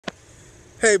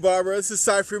Hey Barbara, this is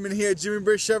Cy Freeman here at Jimmy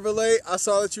Britt Chevrolet. I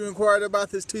saw that you inquired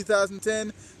about this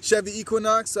 2010 Chevy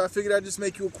Equinox, so I figured I'd just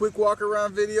make you a quick walk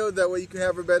around video, that way you can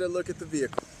have a better look at the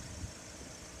vehicle.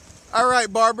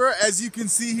 Alright Barbara, as you can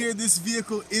see here, this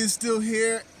vehicle is still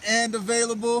here and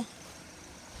available.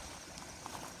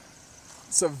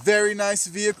 It's a very nice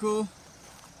vehicle.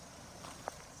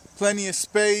 Plenty of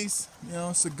space,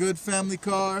 it's a good family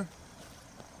car.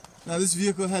 Now this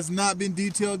vehicle has not been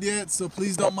detailed yet, so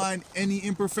please don't mind any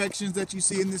imperfections that you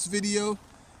see in this video.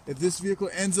 If this vehicle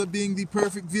ends up being the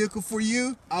perfect vehicle for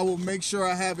you, I will make sure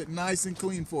I have it nice and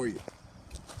clean for you.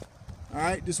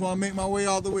 Alright, just want to make my way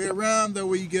all the way around, that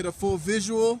way you get a full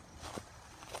visual.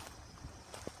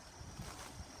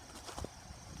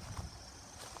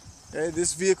 Okay,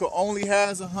 this vehicle only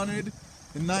has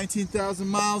 119,000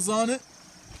 miles on it.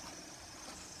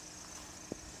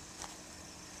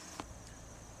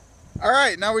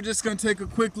 Alright, now we're just going to take a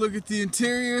quick look at the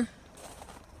interior.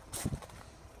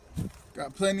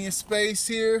 Got plenty of space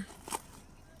here.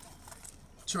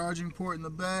 Charging port in the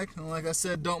back. And like I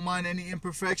said, don't mind any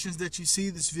imperfections that you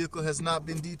see. This vehicle has not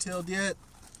been detailed yet.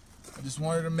 I just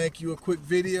wanted to make you a quick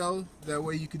video. That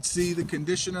way you could see the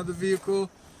condition of the vehicle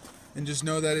and just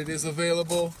know that it is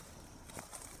available.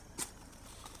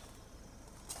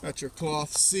 Got your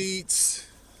cloth seats.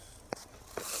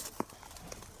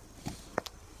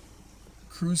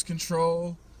 Cruise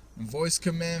control and voice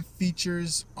command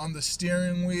features on the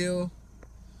steering wheel.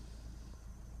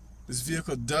 This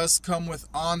vehicle does come with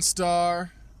OnStar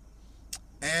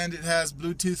and it has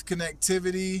Bluetooth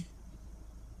connectivity.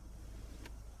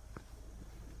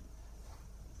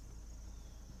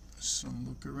 So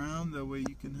look around, that way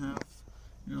you can have,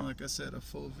 like I said, a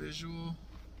full visual.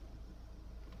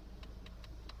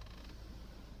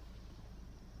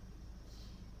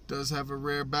 Does have a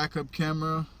rear backup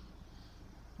camera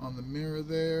on the mirror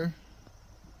there.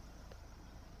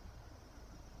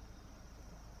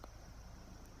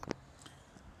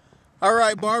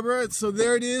 Alright Barbara, so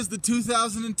there it is, the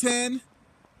 2010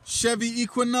 Chevy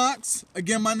Equinox.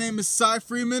 Again, my name is Cy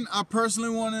Freeman. I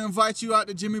personally want to invite you out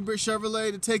to Jimmy Britt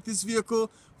Chevrolet to take this vehicle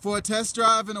for a test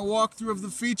drive and a walkthrough of the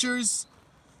features.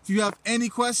 If you have any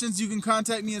questions, you can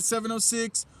contact me at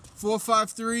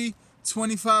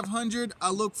 706-453-2500.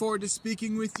 I look forward to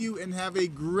speaking with you, and have a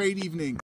great evening.